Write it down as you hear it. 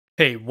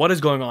Hey, what is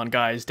going on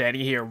guys?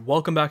 Danny here.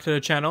 Welcome back to the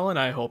channel and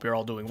I hope you're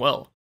all doing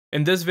well.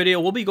 In this video,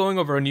 we'll be going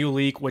over a new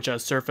leak which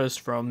has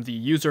surfaced from the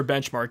user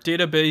benchmark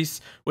database,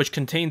 which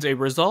contains a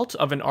result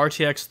of an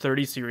RTX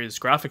 30 series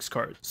graphics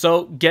card.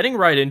 So getting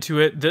right into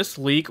it, this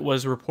leak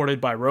was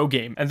reported by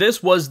Rogame, and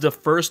this was the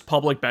first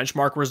public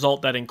benchmark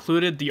result that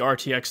included the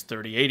RTX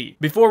 3080.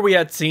 Before we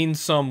had seen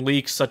some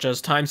leaks such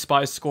as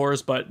TimeSpy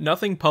scores, but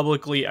nothing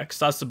publicly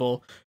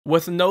accessible,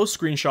 with no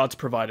screenshots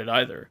provided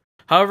either.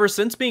 However,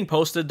 since being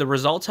posted, the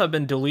results have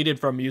been deleted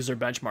from User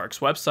Benchmark's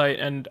website,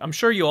 and I'm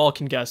sure you all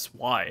can guess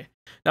why.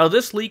 Now,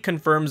 this leak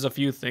confirms a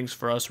few things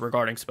for us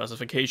regarding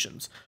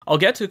specifications. I'll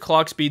get to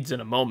clock speeds in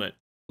a moment.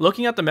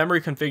 Looking at the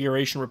memory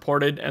configuration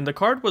reported, and the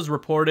card was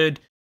reported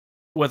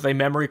with a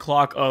memory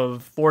clock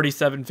of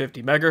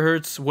 4750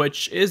 MHz,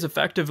 which is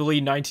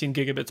effectively 19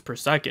 gigabits per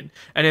second.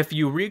 And if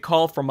you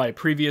recall from my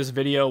previous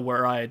video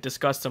where I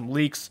discussed some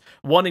leaks,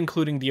 one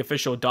including the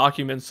official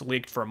documents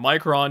leaked from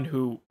Micron,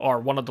 who are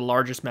one of the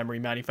largest memory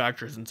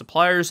manufacturers and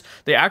suppliers,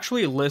 they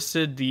actually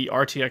listed the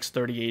RTX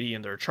 3080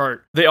 in their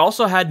chart. They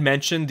also had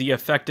mentioned the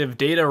effective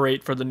data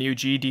rate for the new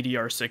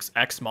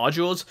GDDR6X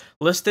modules,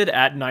 listed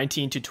at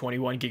 19 to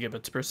 21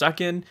 gigabits per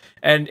second,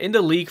 and in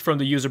the leak from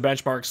the user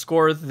benchmark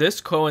score, this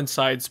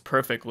coincides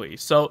perfectly.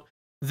 So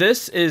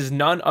this is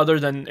none other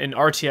than an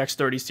RTX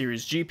 30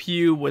 series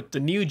GPU with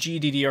the new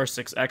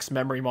GDDR6X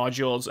memory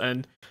modules,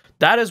 and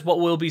that is what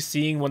we'll be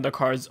seeing when the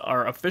cards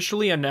are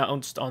officially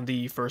announced on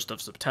the 1st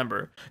of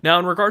September. Now,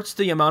 in regards to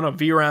the amount of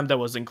VRAM that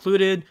was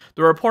included,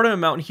 the reported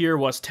amount here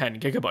was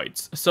 10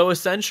 gigabytes. So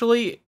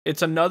essentially,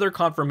 it's another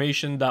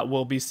confirmation that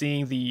we'll be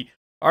seeing the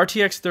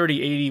RTX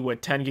 3080 with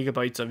 10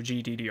 gigabytes of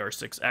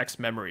GDDR6X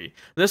memory.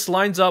 This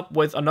lines up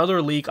with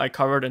another leak I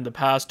covered in the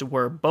past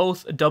where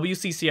both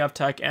WCCF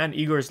Tech and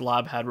Igor's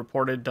lab had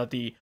reported that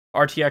the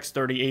RTX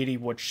 3080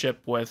 would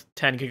ship with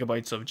 10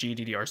 gigabytes of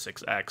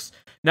GDDR6X.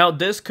 Now,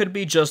 this could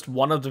be just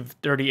one of the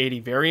 3080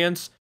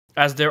 variants,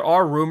 as there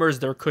are rumors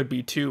there could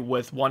be two,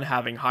 with one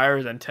having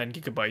higher than 10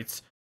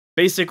 gigabytes,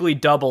 basically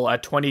double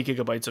at 20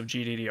 gigabytes of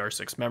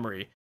GDDR6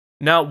 memory.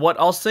 Now, what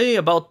I'll say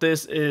about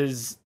this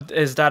is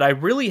that I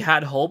really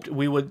had hoped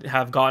we would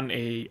have gotten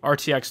a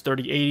RTX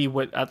 3080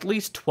 with at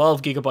least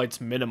 12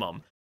 gigabytes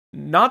minimum.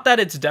 Not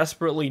that it's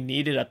desperately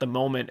needed at the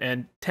moment,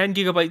 and 10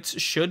 gigabytes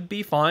should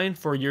be fine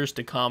for years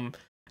to come,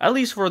 at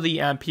least for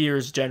the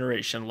Ampere's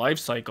generation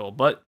lifecycle,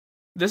 but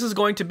this is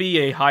going to be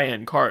a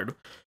high-end card,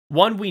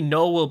 one we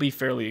know will be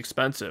fairly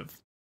expensive.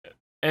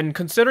 And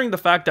considering the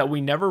fact that we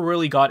never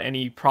really got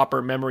any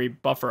proper memory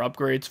buffer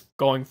upgrades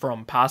going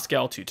from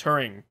Pascal to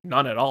Turing,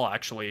 none at all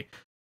actually,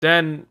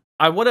 then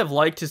I would have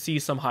liked to see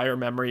some higher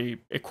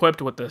memory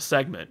equipped with this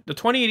segment. The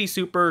 2080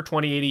 Super,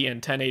 2080, and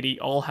 1080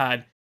 all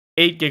had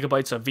 8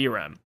 gigabytes of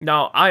VRAM.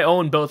 Now, I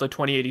own both a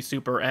 2080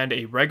 Super and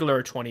a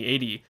regular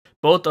 2080,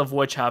 both of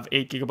which have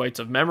 8 gigabytes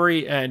of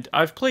memory, and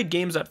I've played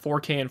games at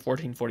 4K and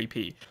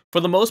 1440p. For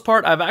the most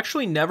part, I've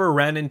actually never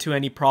ran into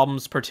any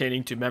problems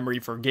pertaining to memory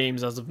for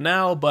games as of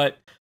now, but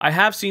I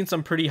have seen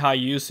some pretty high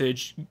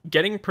usage,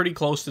 getting pretty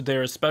close to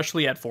there,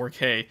 especially at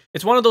 4K.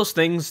 It's one of those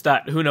things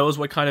that who knows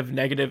what kind of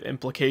negative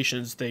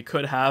implications they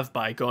could have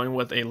by going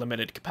with a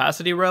limited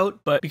capacity route,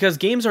 but because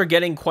games are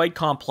getting quite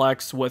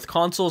complex, with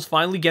consoles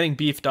finally getting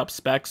beefed up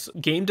specs,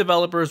 game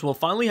developers will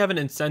finally have an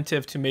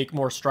incentive to make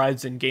more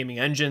strides in gaming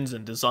engines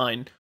and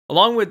design.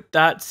 Along with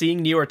that,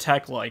 seeing newer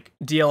tech like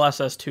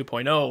DLSS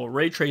 2.0,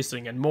 ray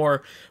tracing, and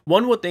more,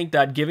 one would think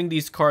that giving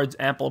these cards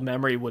ample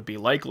memory would be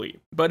likely.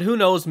 But who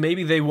knows,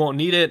 maybe they won't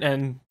need it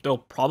and they'll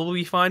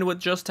probably be fine with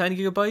just 10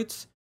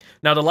 gigabytes.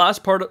 Now, the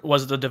last part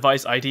was the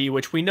device ID,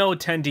 which we know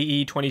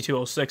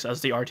 10DE2206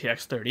 as the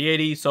RTX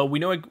 3080, so we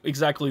know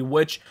exactly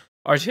which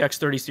RTX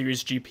 30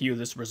 series GPU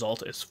this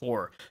result is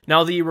for.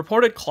 Now, the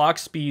reported clock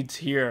speeds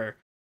here,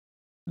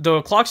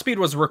 the clock speed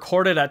was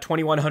recorded at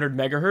 2100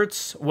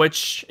 megahertz,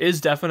 which is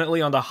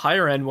definitely on the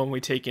higher end when we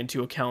take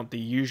into account the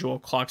usual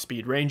clock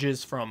speed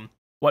ranges from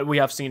what we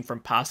have seen from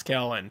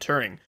Pascal and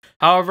Turing.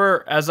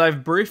 However, as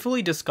I've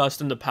briefly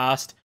discussed in the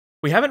past,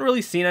 we haven't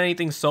really seen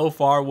anything so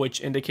far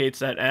which indicates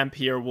that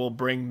Ampere will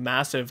bring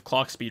massive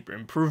clock speed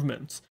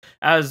improvements,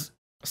 as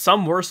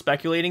some were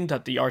speculating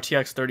that the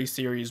RTX 30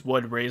 series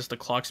would raise the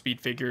clock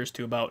speed figures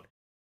to about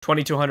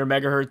 2200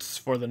 megahertz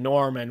for the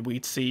norm, and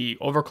we'd see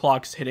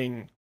overclocks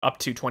hitting up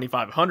to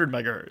 2500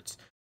 megahertz.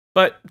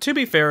 But to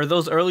be fair,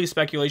 those early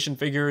speculation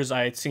figures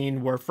I had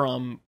seen were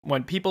from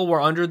when people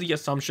were under the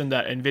assumption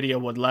that Nvidia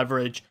would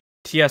leverage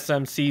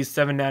TSMC's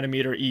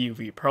 7nm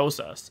EUV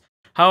process.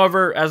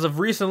 However, as of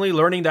recently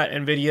learning that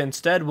Nvidia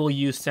instead will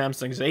use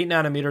Samsung's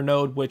 8nm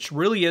node, which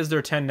really is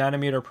their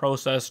 10nm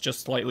process just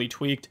slightly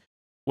tweaked,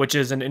 which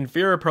is an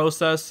inferior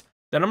process,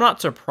 then I'm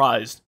not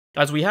surprised,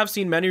 as we have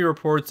seen many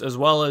reports as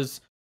well as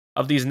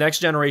of these next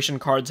generation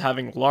cards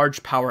having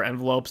large power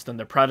envelopes than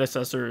their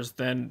predecessors,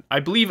 then I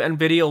believe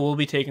Nvidia will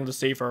be taking the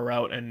safer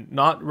route and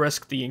not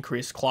risk the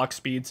increased clock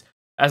speeds,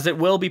 as it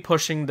will be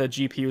pushing the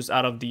GPUs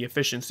out of the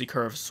efficiency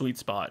curve sweet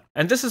spot.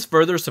 And this is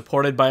further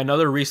supported by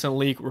another recent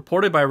leak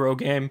reported by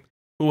Rogame,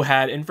 who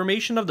had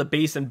information of the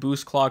base and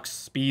boost clock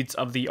speeds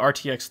of the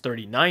RTX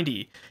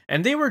 3090,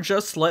 and they were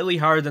just slightly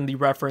higher than the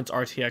reference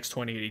RTX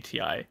 2080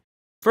 Ti.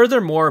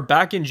 Furthermore,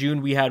 back in June,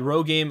 we had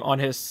Rogame on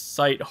his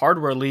site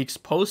Hardware Leaks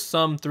post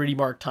some 3D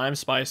Mark time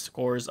spy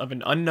scores of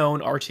an unknown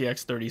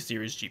RTX 30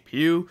 series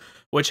GPU,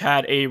 which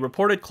had a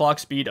reported clock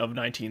speed of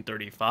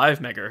 1935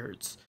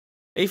 MHz.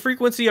 A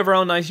frequency of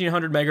around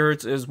 1900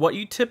 MHz is what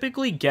you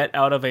typically get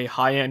out of a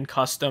high-end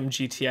custom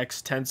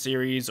GTX 10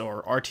 series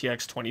or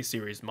RTX 20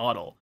 series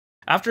model.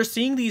 After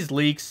seeing these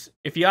leaks,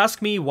 if you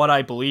ask me what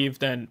I believe,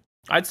 then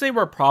I'd say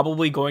we're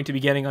probably going to be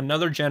getting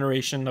another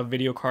generation of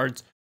video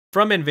cards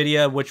from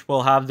Nvidia, which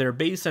will have their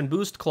base and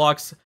boost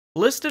clocks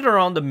listed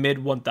around the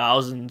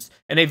mid-1000s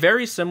in a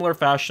very similar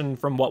fashion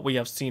from what we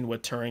have seen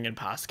with Turing and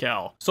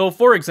Pascal. So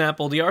for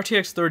example, the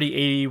RTX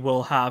 3080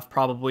 will have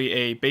probably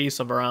a base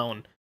of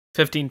around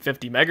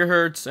 1550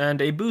 MHz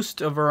and a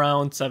boost of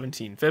around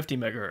 1750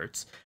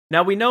 MHz.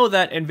 Now we know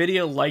that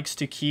Nvidia likes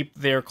to keep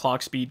their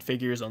clock speed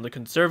figures on the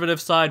conservative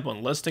side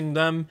when listing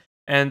them,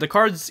 and the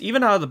cards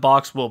even out of the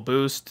box will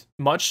boost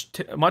much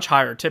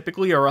higher,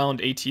 typically around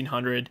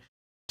 1800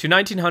 to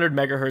 1900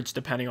 MHz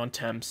depending on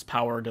temps,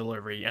 power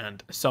delivery,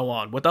 and so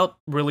on, without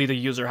really the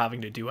user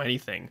having to do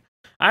anything.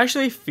 I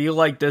actually feel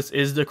like this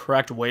is the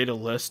correct way to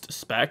list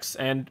specs,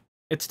 and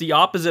it's the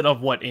opposite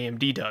of what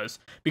AMD does,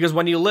 because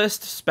when you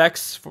list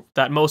specs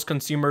that most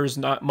consumers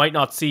might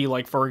not see,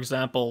 like for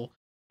example,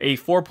 a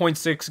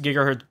 4.6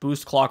 GHz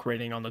boost clock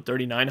rating on the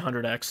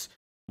 3900X,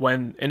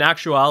 when in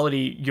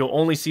actuality you'll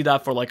only see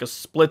that for like a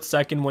split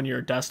second when your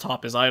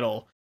desktop is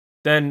idle,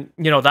 then,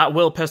 that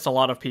will piss a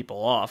lot of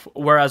people off.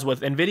 Whereas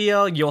with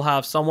Nvidia, you'll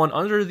have someone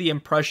under the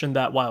impression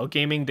that while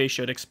gaming they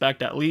should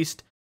expect at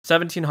least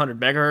 1700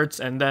 MHz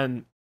and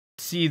then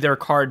see their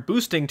card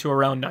boosting to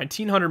around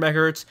 1900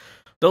 MHz,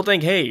 they'll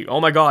think, hey,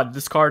 oh my god,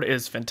 this card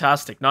is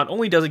fantastic. Not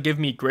only does it give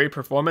me great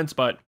performance,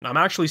 but I'm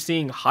actually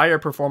seeing higher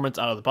performance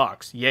out of the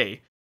box. Yay.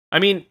 I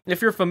mean,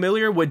 if you're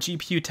familiar with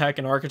GPU tech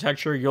and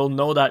architecture, you'll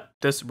know that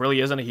this really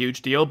isn't a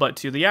huge deal, but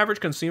to the average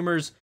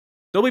consumers,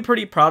 they'll be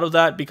pretty proud of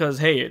that because,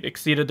 hey, it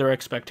exceeded their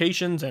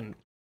expectations and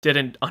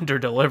didn't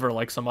underdeliver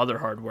like some other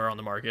hardware on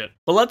the market.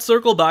 But let's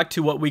circle back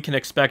to what we can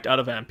expect out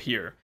of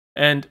Ampere.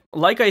 And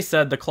like I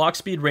said, the clock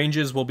speed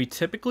ranges will be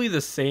typically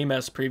the same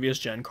as previous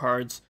gen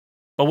cards,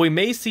 but we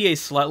may see a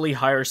slightly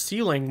higher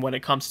ceiling when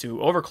it comes to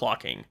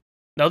overclocking.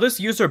 Now this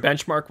user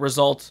benchmark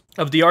result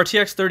of the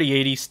RTX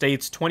 3080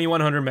 states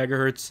 2100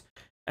 MHz,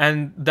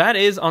 and that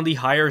is on the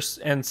higher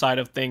end side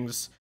of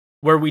things,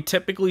 where we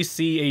typically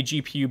see a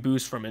GPU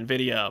boost from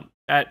Nvidia.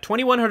 At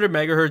 2100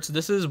 MHz,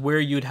 this is where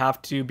you'd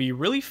have to be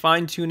really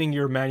fine-tuning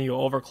your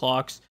manual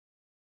overclocks,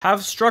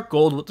 have struck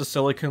gold with the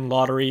silicon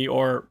lottery,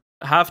 or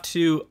have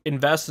to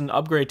invest and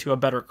upgrade to a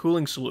better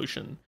cooling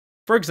solution.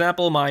 For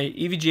example, my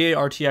EVGA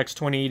RTX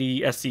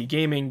 2080 SC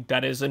Gaming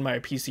that is in my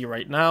PC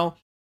right now,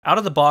 out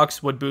of the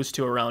box would boost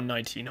to around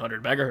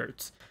 1900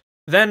 MHz.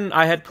 Then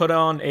I had put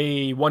on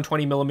a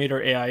 120mm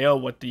AIO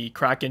with the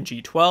Kraken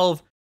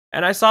G12,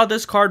 and I saw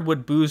this card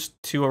would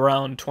boost to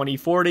around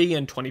 2040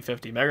 and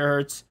 2050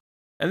 MHz.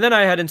 And then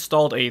I had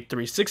installed a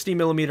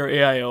 360mm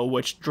AIO,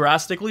 which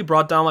drastically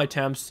brought down my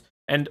temps,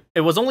 and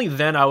it was only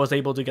then I was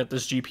able to get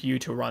this GPU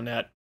to run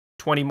at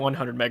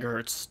 2100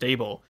 MHz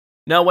stable.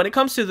 Now, when it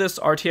comes to this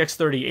RTX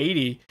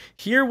 3080,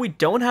 here we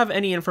don't have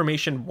any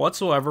information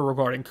whatsoever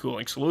regarding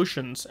cooling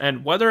solutions,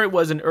 and whether it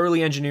was an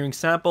early engineering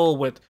sample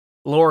with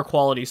lower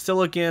quality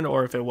silicon,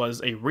 or if it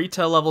was a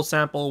retail level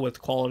sample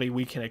with quality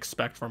we can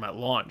expect from at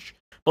launch.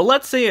 But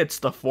let's say it's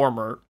the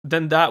former,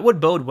 then that would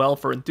bode well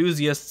for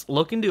enthusiasts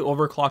looking to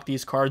overclock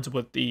these cards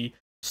with the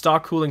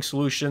stock cooling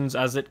solutions,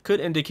 as it could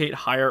indicate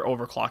higher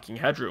overclocking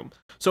headroom.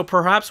 So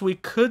perhaps we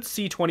could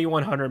see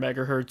 2100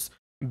 MHz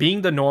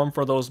being the norm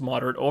for those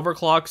moderate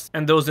overclocks,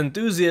 and those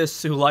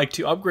enthusiasts who like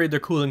to upgrade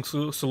their cooling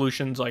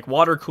solutions like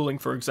water cooling,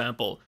 for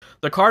example.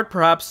 The card,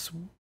 perhaps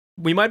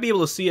we might be able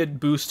to see it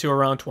boost to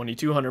around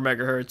 2200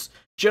 MHz,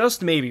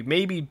 just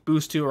maybe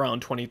boost to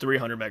around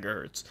 2300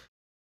 MHz.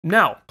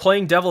 Now,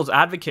 playing devil's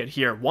advocate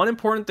here, one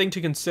important thing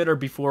to consider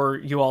before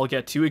you all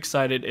get too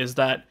excited is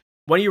that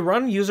when you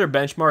run user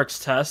benchmark's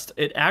test,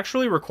 it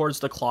actually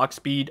records the clock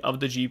speed of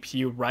the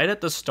GPU right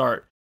at the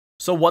start.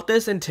 So what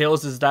this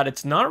entails is that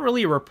it's not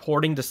really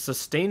reporting the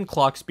sustained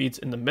clock speeds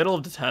in the middle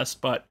of the test,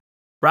 but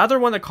rather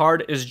when the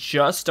card is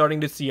just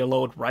starting to see a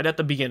load right at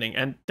the beginning,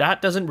 and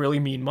that doesn't really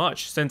mean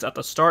much, since at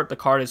the start the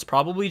card is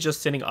probably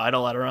just sitting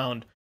idle at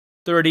around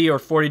 30 or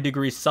 40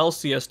 degrees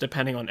Celsius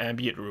depending on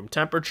ambient room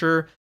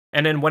temperature,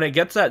 and then when it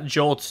gets that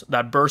jolt,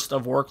 that burst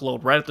of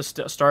workload right at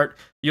the start,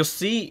 you'll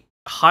see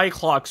high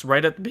clocks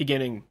right at the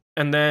beginning.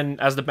 And then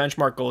as the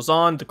benchmark goes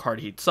on, the card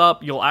heats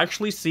up, you'll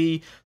actually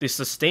see the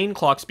sustained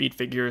clock speed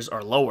figures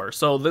are lower.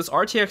 So this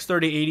RTX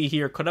 3080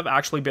 here could have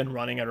actually been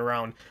running at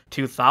around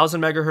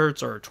 2000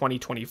 MHz or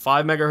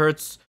 2025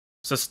 MHz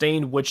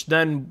sustained, which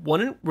then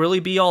wouldn't really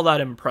be all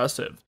that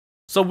impressive.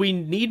 So we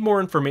need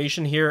more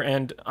information here,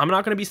 and I'm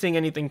not going to be saying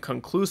anything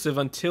conclusive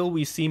until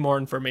we see more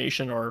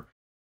information, or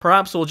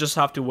Perhaps we'll just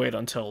have to wait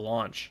until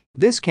launch.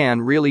 This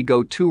can really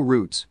go two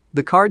routes.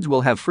 The cards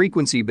will have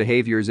frequency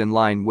behaviors in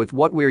line with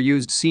what we're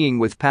used seeing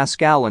with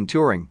Pascal and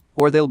Turing,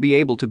 or they'll be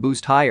able to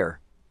boost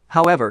higher.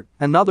 However,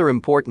 another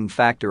important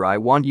factor I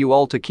want you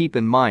all to keep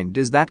in mind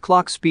is that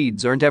clock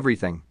speeds aren't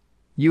everything.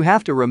 You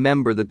have to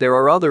remember that there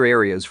are other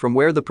areas from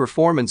where the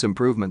performance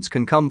improvements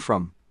can come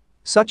from,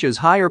 such as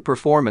higher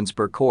performance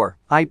per core,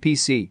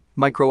 IPC,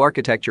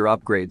 microarchitecture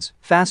upgrades,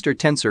 faster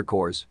tensor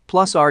cores,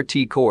 plus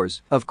RT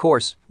cores. Of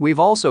course, we've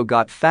also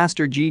got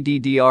faster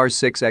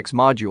GDDR6X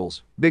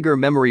modules, bigger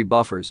memory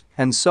buffers,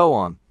 and so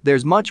on.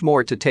 There's much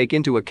more to take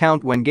into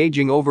account when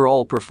gauging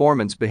overall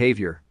performance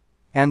behavior.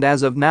 And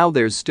as of now,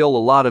 there's still a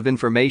lot of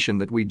information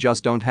that we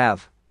just don't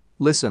have.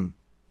 Listen.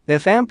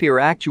 If Ampere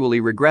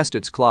actually regressed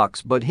its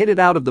clocks but hit it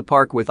out of the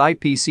park with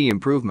IPC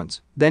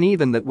improvements, then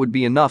even that would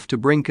be enough to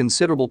bring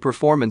considerable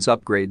performance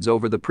upgrades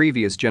over the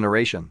previous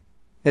generation.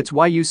 It's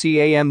why you see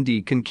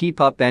AMD can keep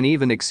up and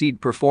even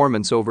exceed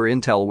performance over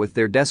Intel with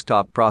their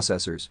desktop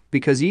processors,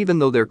 because even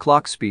though their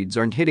clock speeds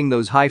aren't hitting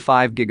those high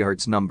 5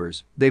 GHz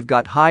numbers, they've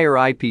got higher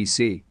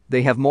IPC,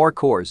 they have more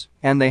cores,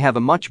 and they have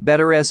a much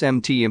better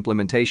SMT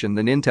implementation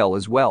than Intel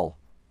as well.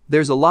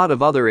 There's a lot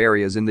of other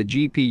areas in the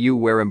GPU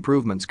where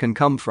improvements can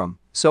come from,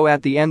 so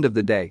at the end of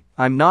the day,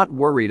 I'm not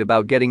worried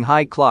about getting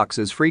high clocks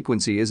as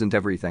frequency isn't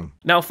everything.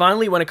 Now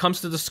finally, when it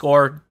comes to the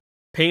score,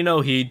 pay no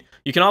heed.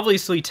 You can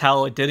obviously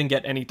tell it didn't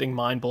get anything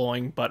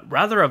mind-blowing, but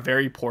rather a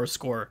very poor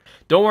score.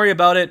 Don't worry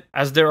about it,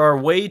 as there are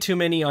way too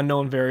many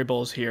unknown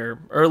variables here,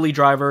 early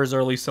drivers,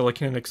 early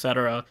silicon,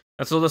 etc.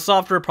 And so the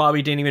software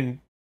probably didn't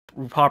even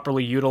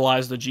properly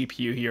utilize the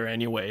GPU here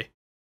anyway.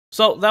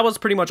 So that was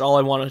pretty much all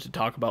I wanted to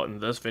talk about in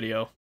this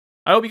video.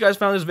 I hope you guys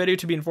found this video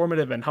to be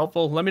informative and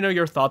helpful. Let me know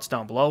your thoughts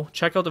down below.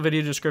 Check out the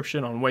video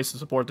description on ways to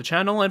support the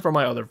channel and for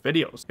my other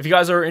videos. If you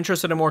guys are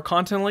interested in more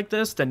content like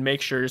this, then make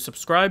sure you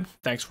subscribe.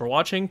 Thanks for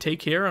watching, take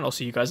care, and I'll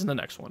see you guys in the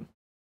next one.